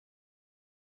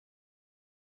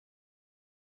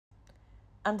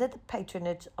Under the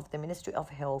patronage of the Ministry of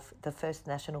Health, the first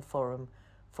National Forum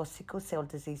for Sickle Cell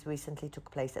Disease recently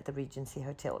took place at the Regency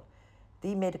Hotel.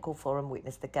 The medical forum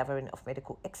witnessed the gathering of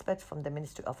medical experts from the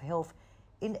Ministry of Health,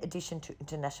 in addition to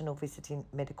international visiting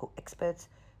medical experts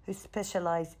who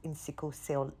specialize in sickle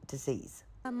cell disease.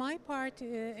 My part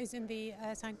is in the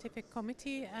scientific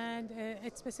committee, and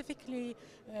it's specifically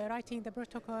writing the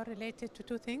protocol related to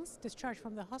two things: discharge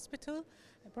from the hospital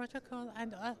protocol,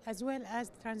 and as well as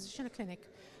the transitional clinic.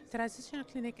 Transitional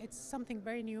clinic, it's something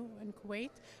very new in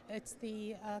Kuwait. It's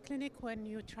the clinic when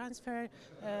you transfer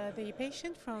the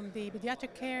patient from the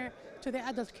pediatric care to the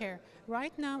adult care.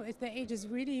 Right now, the age is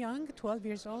really young, 12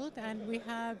 years old, and we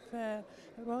have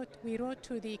wrote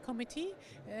to the committee,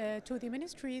 to the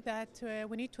ministry, that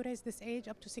we need to raise this age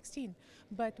up to 16.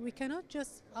 But we cannot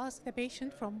just ask the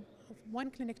patient from one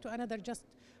clinic to another, just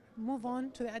move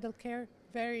on to the adult care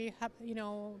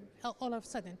all of a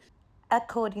sudden.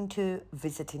 According to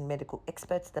visiting medical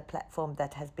experts, the platform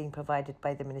that has been provided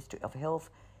by the Ministry of Health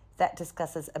that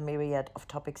discusses a myriad of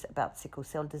topics about sickle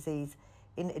cell disease,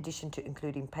 in addition to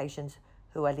including patients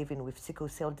who are living with sickle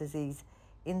cell disease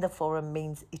in the forum,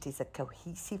 means it is a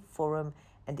cohesive forum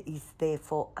and is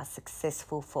therefore a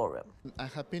successful forum. I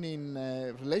have been in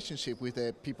a relationship with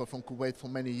the people from Kuwait for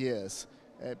many years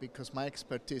because my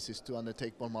expertise is to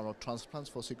undertake bone marrow transplants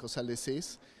for sickle cell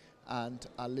disease. And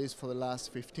at least for the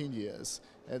last 15 years,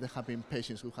 there have been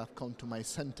patients who have come to my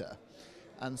center.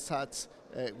 And such,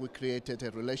 we created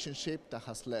a relationship that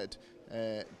has led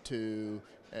to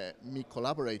me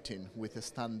collaborating with the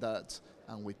standards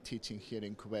and with teaching here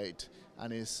in Kuwait.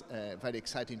 And it's very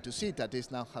exciting to see that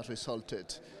this now has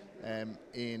resulted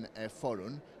in a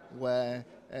forum where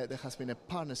there has been a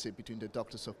partnership between the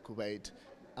doctors of Kuwait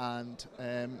and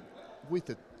with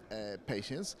the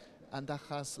patients. And that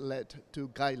has led to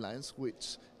guidelines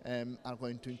which are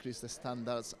going to increase the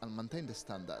standards and maintain the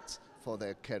standards for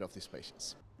the care of these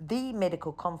patients. The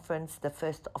medical conference, the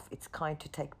first of its kind to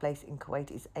take place in Kuwait,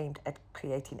 is aimed at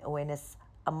creating awareness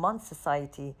among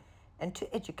society and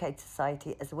to educate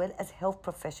society as well as health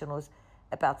professionals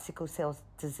about sickle cell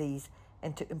disease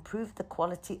and to improve the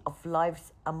quality of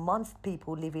lives amongst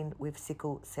people living with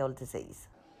sickle cell disease.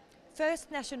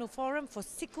 First National Forum for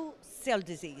Sickle Cell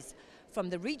Disease. From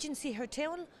the Regency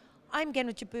Hotel, I'm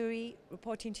Jabouri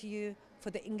reporting to you for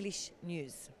the English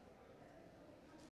News.